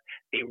Gallup,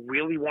 they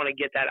really want to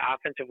get that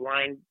offensive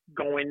line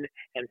going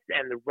and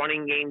the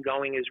running game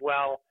going as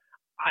well.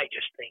 I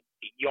just think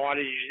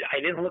yardage, I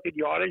didn't look at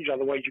yardage,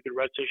 otherwise you could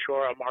rest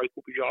assured Amari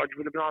Cooper's yardage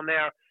would have been on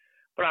there,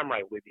 but I'm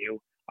right with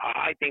you.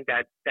 I think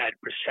that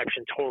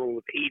reception total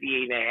with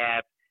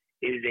 88.5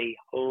 is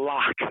a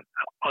lock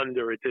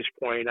under at this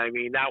point. I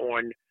mean, that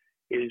one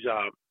is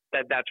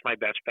that's my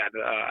best bet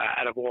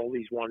out of all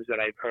these ones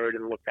that I've heard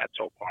and looked at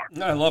so far.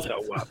 I love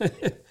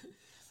it.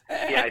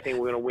 Yeah, I think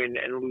we're going to win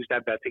and lose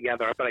that bet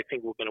together, but I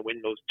think we're going to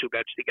win those two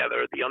bets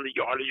together, the under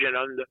yardage and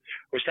under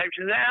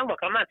receptions. And look,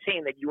 I'm not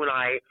saying that you and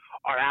I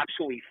are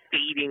absolutely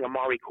fading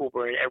Amari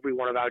Cooper in every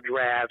one of our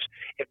drafts.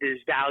 If there's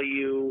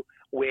value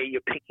where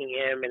you're picking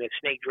him in a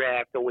snake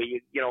draft or where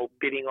you're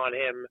bidding on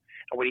him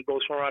and when he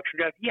goes for an auction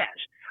draft, yes.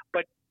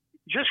 But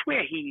just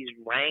where he's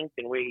ranked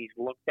and where he's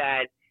looked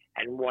at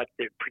and what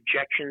the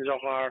projections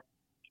are,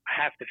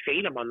 have to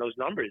fade him on those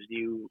numbers. Do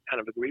you kind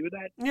of agree with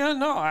that? Yeah,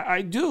 no,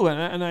 I do,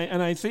 and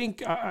I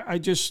think I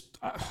just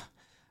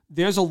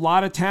there's a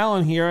lot of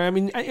talent here. I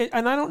mean,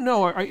 and I don't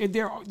know.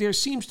 There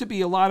seems to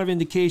be a lot of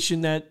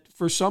indication that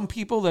for some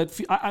people that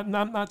I'm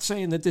not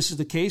saying that this is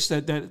the case,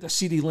 that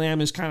CeeDee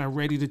Lamb is kind of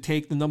ready to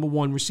take the number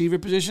one receiver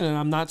position, and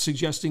I'm not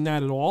suggesting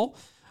that at all.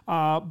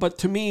 But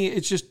to me,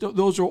 it's just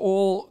those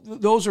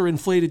are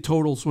inflated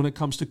totals when it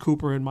comes to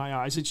Cooper in my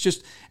eyes. It's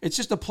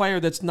just a player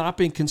that's not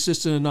been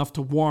consistent enough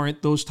to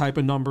warrant those type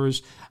of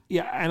numbers.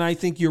 Yeah, and I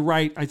think you're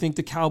right. I think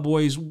the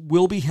Cowboys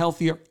will be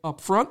healthier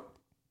up front,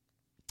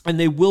 and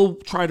they will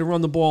try to run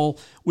the ball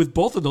with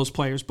both of those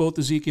players, both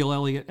Ezekiel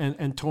Elliott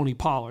and Tony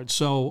Pollard.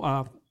 So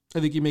I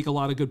think you make a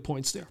lot of good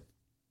points there.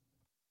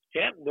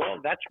 Yeah, well,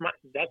 that's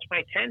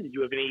my 10. Did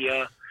you have any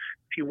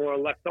few more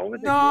left over?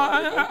 No,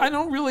 I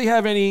don't really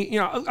have any.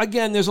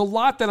 Again, there's a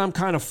lot that I'm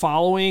kind of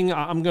following.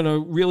 I'm going to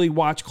really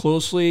watch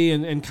closely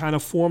and kind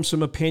of form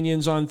some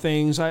opinions on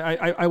things.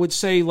 I would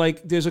say,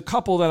 like, there's a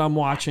couple that I'm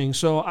watching.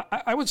 So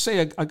I would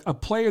say a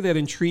player that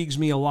intrigues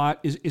me a lot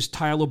is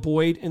Tyler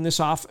Boyd in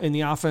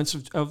the offense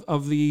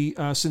of the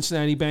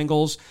Cincinnati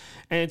Bengals.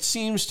 And it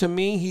seems to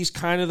me he's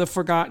kind of the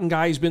forgotten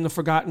guy. He's been the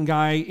forgotten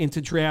guy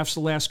into drafts the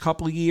last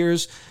couple of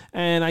years.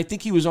 And I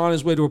think he was on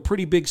his way to a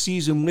pretty big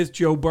season with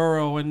Joe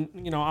Burrow. And,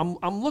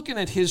 I'm looking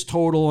at his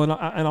total and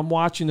I'm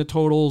watching the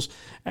totals.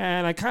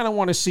 And I kind of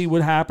want to see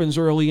what happens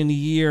early in the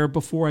year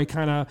before I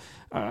kind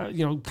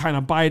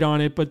of bite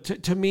on it. But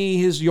to me,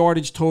 his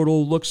yardage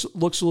total looks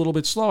a little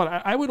bit slow.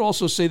 And I would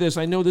also say this.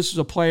 I know this is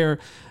a player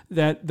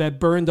that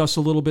burned us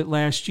a little bit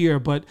last year,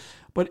 but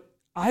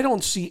I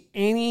don't see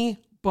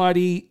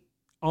anybody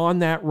on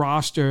that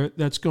roster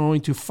that's going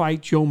to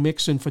fight Joe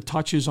Mixon for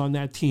touches on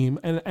that team.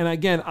 And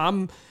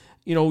again,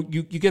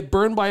 you get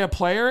burned by a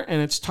player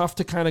and it's tough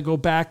to kind of go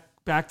back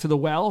to the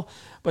well.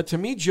 But to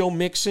me, Joe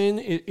Mixon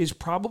is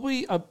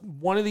probably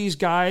one of these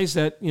guys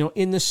that,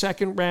 in the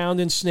second round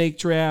in snake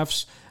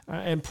drafts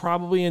and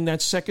probably in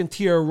that second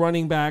tier of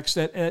running backs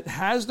that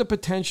has the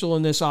potential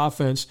in this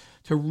offense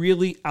to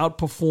really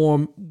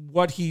outperform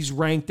what he's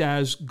ranked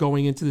as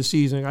going into the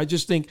season. I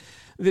just think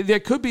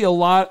there could be a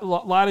lot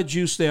of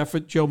juice there for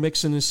Joe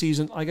Mixon this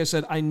season. Like I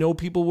said, I know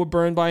people were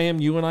burned by him,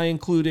 you and I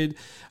included,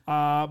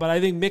 but I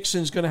think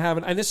Mixon's going to have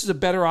and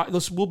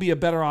this will be a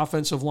better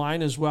offensive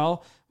line as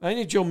well. I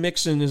think Joe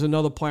Mixon is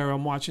another player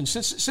I'm watching.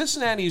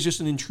 Cincinnati is just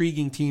an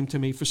intriguing team to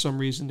me for some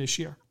reason this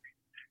year.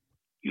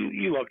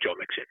 You love Joe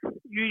Mixon.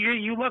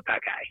 You love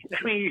that guy.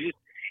 I mean,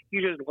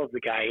 you just love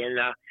the guy, and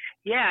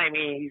I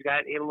mean,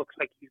 it looks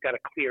like he's got a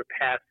clear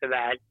path to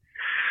that.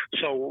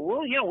 So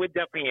we're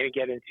definitely going to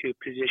get into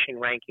position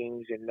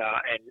rankings and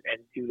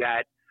do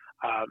that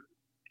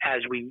as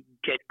we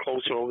get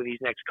closer over these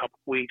next couple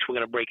of weeks. We're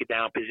going to break it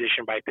down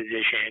position by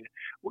position.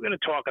 We're going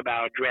to talk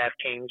about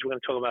DraftKings. We're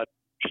going to talk about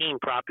team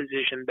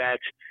proposition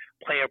bets,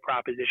 player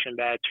proposition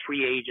bets,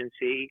 free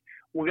agency.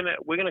 We're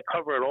gonna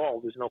cover it all.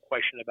 There's no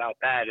question about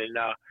that. And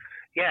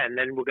and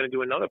then we're going to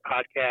do another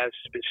podcast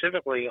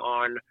specifically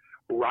on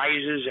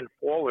risers and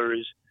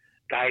fallers,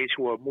 guys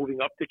who are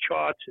moving up the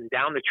charts and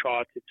down the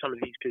charts at some of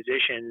these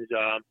positions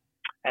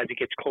as it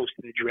gets close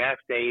to the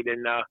draft date.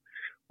 And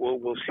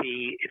we'll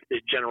see if the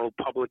general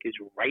public is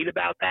right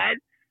about that.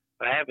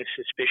 But I have a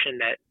suspicion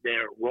that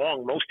they're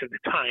wrong most of the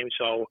time.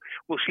 So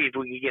we'll see if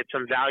we can get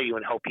some value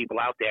and help people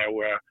out there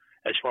where,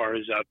 as far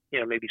as,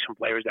 maybe some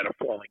players that are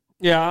falling.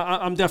 Yeah,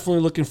 I'm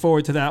definitely looking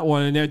forward to that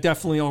one. And there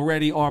definitely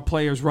already are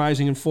players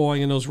rising and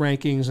falling in those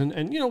rankings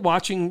and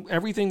watching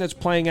everything that's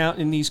playing out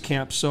in these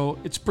camps. So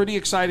it's pretty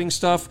exciting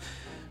stuff.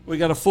 We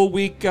got a full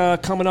week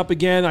coming up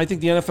again. I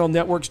think the NFL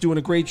Network's doing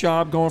a great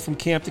job going from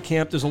camp to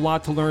camp. There's a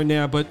lot to learn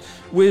there. But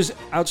Wiz,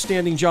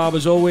 outstanding job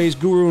as always.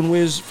 Guru and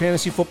Wiz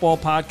Fantasy Football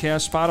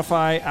Podcast,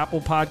 Spotify,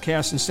 Apple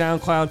Podcasts, and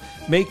SoundCloud.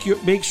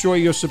 Make sure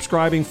you're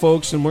subscribing,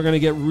 folks, and we're going to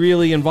get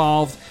really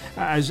involved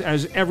as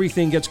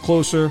everything gets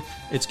closer.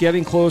 It's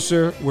getting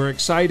closer. We're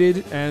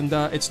excited, and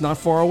it's not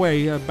far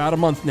away, about a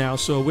month now.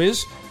 So,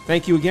 Wiz,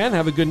 thank you again.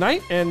 Have a good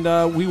night,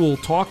 and we will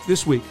talk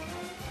this week.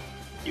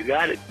 You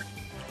got it.